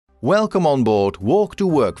Welcome on board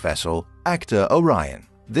walk-to-work vessel Acta Orion.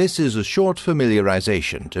 This is a short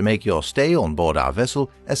familiarization to make your stay on board our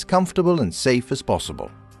vessel as comfortable and safe as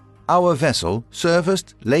possible. Our vessel,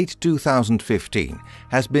 serviced late 2015,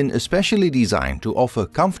 has been especially designed to offer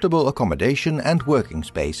comfortable accommodation and working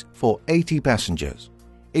space for 80 passengers.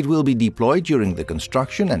 It will be deployed during the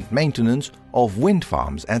construction and maintenance of wind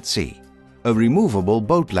farms at sea, a removable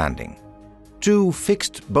boat landing, 2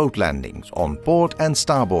 fixed boat landings on port and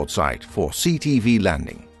starboard side for CTV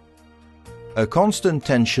landing, a constant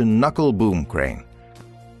tension knuckle boom crane,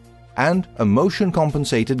 and a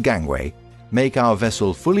motion-compensated gangway make our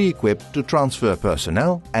vessel fully equipped to transfer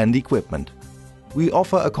personnel and equipment. We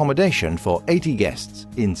offer accommodation for 80 guests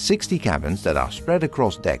in 60 cabins that are spread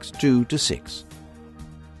across decks 2 to 6.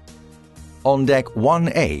 On deck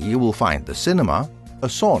 1A you will find the cinema, a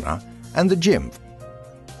sauna and the gym.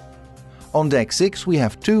 On deck 6 we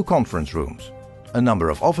have 2 conference rooms, a number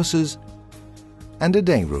of offices and a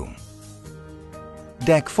day room.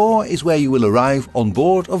 Deck 4 is where you will arrive on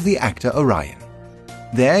board of the Acta Orion.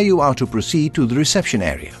 There you are to proceed to the reception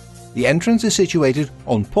area. The entrance is situated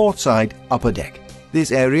on port side upper deck.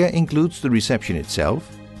 This area includes the reception itself,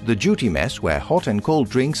 the duty mess where hot and cold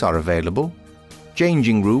drinks are available,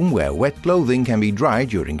 changing room where wet clothing can be dried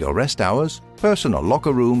during your rest hours, personal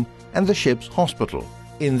locker room and the ship's hospital.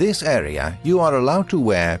 In this area you are allowed to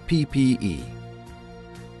wear PPE.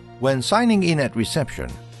 When signing in at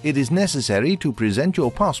reception, it is necessary to present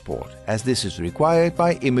your passport as this is required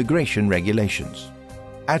by immigration regulations.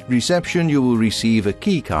 At reception you will receive a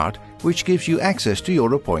key card which gives you access to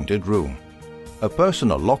your appointed room. A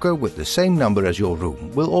personal locker with the same number as your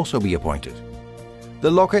room will also be appointed.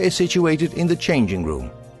 The locker is situated in the changing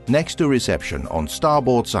room, next to reception on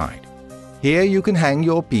starboard side. Here you can hang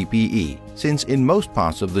your PPE, since in most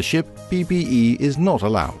parts of the ship PPE is not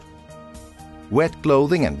allowed. Wet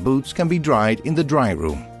clothing and boots can be dried in the dry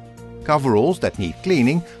room. Coveralls that need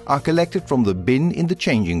cleaning are collected from the bin in the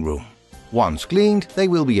changing room. Once cleaned, they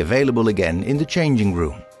will be available again in the changing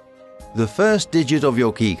room. The first digit of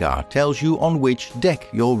your keycard tells you on which deck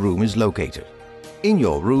your room is located. In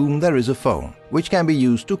your room there is a phone, which can be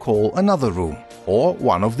used to call another room or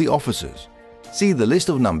one of the officers. See the list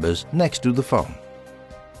of numbers next to the phone.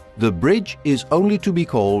 The bridge is only to be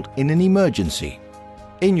called in an emergency.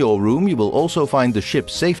 In your room you will also find the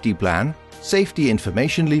ship's safety plan, safety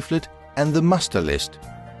information leaflet and the muster list.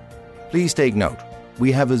 Please take note, we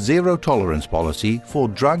have a zero tolerance policy for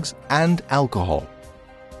drugs and alcohol.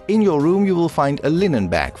 In your room you will find a linen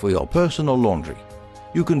bag for your personal laundry.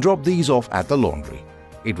 You can drop these off at the laundry.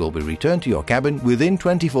 It will be returned to your cabin within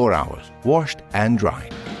 24 hours, washed and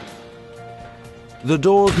dried. The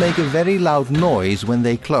doors make a very loud noise when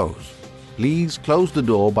they close. Please close the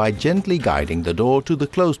door by gently guiding the door to the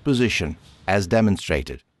closed position, as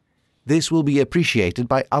demonstrated. This will be appreciated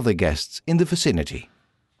by other guests in the vicinity.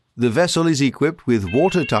 The vessel is equipped with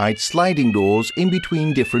watertight sliding doors in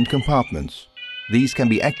between different compartments. These can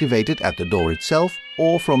be activated at the door itself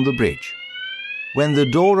or from the bridge. When the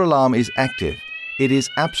door alarm is active, it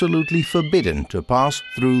is absolutely forbidden to pass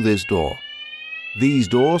through this door. These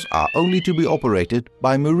doors are only to be operated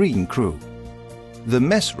by marine crew. The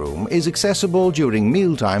mess room is accessible during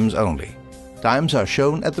meal times only. Times are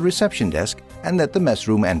shown at the reception desk and at the mess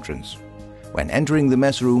room entrance. When entering the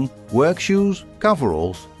mess room, work shoes,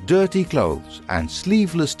 coveralls, dirty clothes and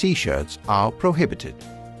sleeveless t-shirts are prohibited.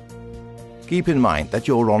 Keep in mind that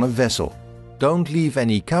you're on a vessel. Don't leave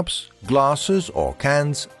any cups, glasses or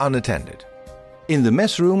cans unattended. In the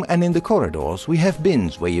mess room and in the corridors we have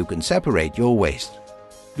bins where you can separate your waste.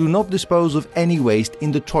 Do not dispose of any waste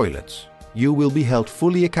in the toilets. You will be held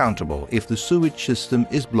fully accountable if the sewage system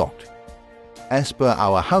is blocked. As per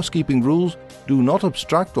our housekeeping rules, do not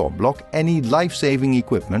obstruct or block any life-saving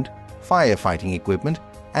equipment, firefighting equipment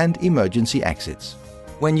and emergency exits.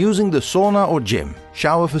 When using the sauna or gym,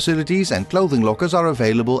 shower facilities and clothing lockers are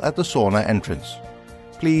available at the sauna entrance.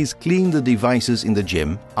 Please clean the devices in the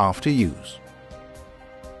gym after use.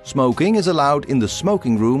 Smoking is allowed in the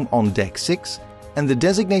smoking room on deck 6 and the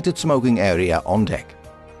designated smoking area on deck.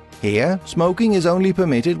 Here, smoking is only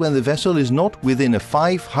permitted when the vessel is not within a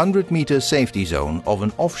 500-meter safety zone of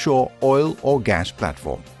an offshore oil or gas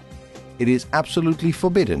platform. It is absolutely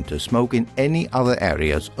forbidden to smoke in any other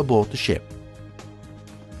areas aboard the ship.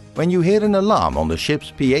 When you hear an alarm on the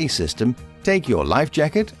ship's PA system, take your life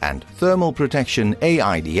jacket and thermal protection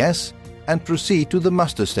AIDS and proceed to the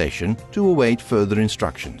muster station to await further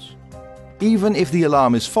instructions. Even if the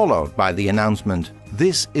alarm is followed by the announcement,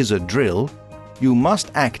 "This is a drill," you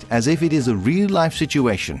must act as if it is a real-life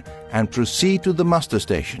situation and proceed to the muster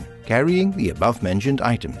station, carrying the above-mentioned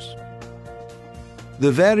items.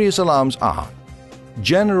 The various alarms are: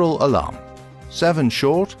 general alarm, 7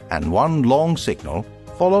 short and 1 long signal,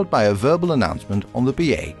 followed by a verbal announcement on the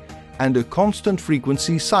PA and a constant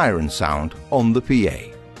frequency siren sound on the PA.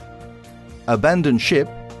 Abandoned ship,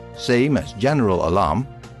 same as general alarm.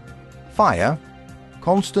 Fire,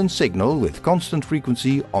 constant signal with constant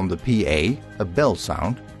frequency on the PA, a bell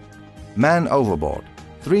sound. Man overboard,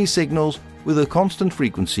 3 signals with a constant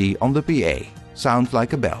frequency on the PA, sounds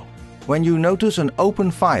like a bell. When you notice an open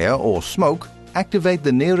fire or smoke, activate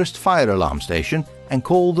the nearest fire alarm station and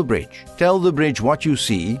call the bridge. Tell the bridge what you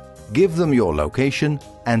see, give them your location,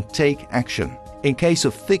 and take action. In case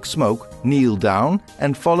of thick smoke, kneel down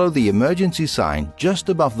and follow the emergency sign just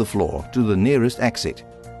above the floor to the nearest exit.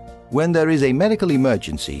 When there is a medical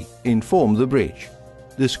emergency, inform the bridge.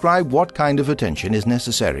 Describe what kind of attention is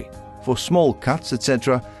necessary. For small cuts,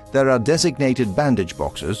 etc., there are designated bandage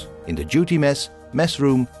boxes in the duty mess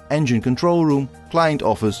room, engine control room, client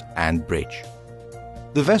office and bridge.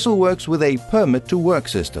 The vessel works with a permit to work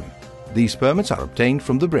system. These permits are obtained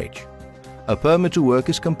from the bridge. A permit to work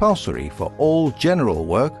is compulsory for all general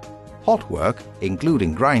work, hot work,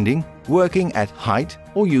 including grinding, working at height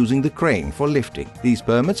or using the crane for lifting. These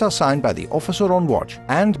permits are signed by the officer on watch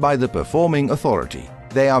and by the performing authority.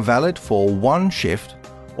 They are valid for 1 shift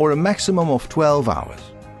or a maximum of 12 hours.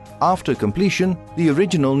 After completion, the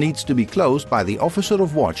original needs to be closed by the officer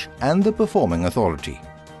of watch and the performing authority.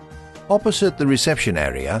 Opposite the reception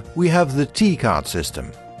area, we have the T-card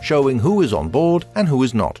system, showing who is on board and who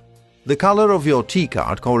is not. The color of your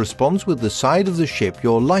T-card corresponds with the side of the ship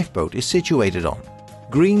your lifeboat is situated on.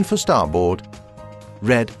 Green for starboard,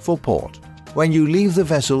 red for port. When you leave the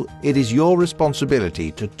vessel, it is your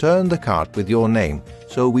responsibility to turn the card with your name,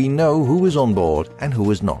 so we know who is on board and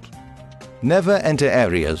who is not. Never enter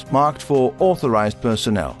areas marked for authorized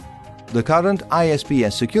personnel. The current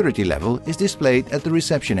ISPS security level is displayed at the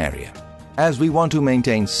reception area. As we want to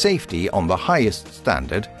maintain safety on the highest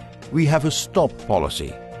standard, we have a stop policy,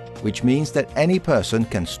 which means that any person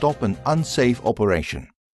can stop an unsafe operation.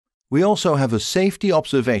 We also have a safety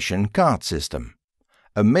observation card system.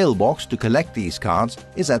 A mailbox to collect these cards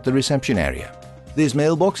is at the reception area. This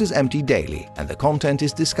mailbox is emptied daily and the content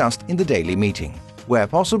is discussed in the daily meeting. Where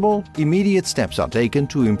possible, immediate steps are taken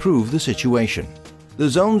to improve the situation. The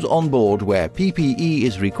zones on board where PPE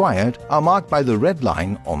is required are marked by the red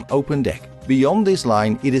line on open deck. Beyond this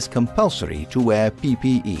line, it is compulsory to wear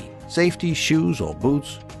PPE, safety shoes or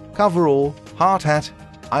boots, coverall, hard hat,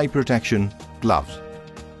 eye protection, gloves.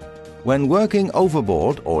 When working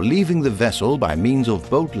overboard or leaving the vessel by means of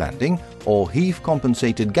boat landing or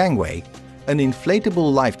heave-compensated gangway, an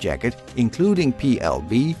inflatable life jacket including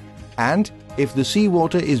PLB and, if the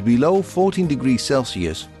seawater is below 14 degrees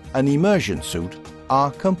Celsius, an immersion suit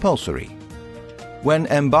are compulsory. When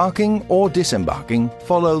embarking or disembarking,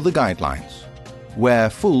 follow the guidelines. Wear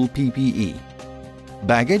full PPE.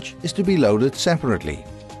 Baggage is to be loaded separately.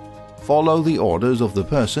 Follow the orders of the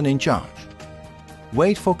person in charge.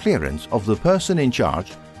 Wait for clearance of the person in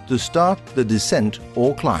charge to start the descent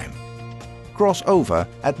or climb. Cross over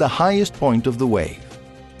at the highest point of the wave.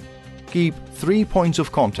 Keep 3 points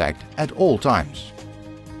of contact at all times.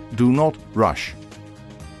 Do not rush.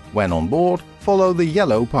 When on board, follow the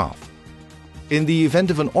yellow path. In the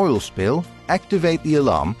event of an oil spill, activate the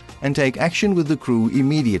alarm and take action with the crew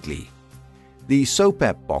immediately. The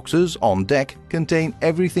SOPEP boxes on deck contain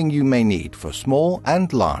everything you may need for small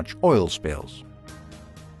and large oil spills.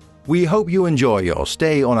 We hope you enjoy your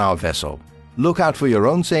stay on our vessel. Look out for your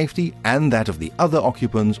own safety and that of the other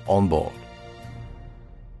occupants on board.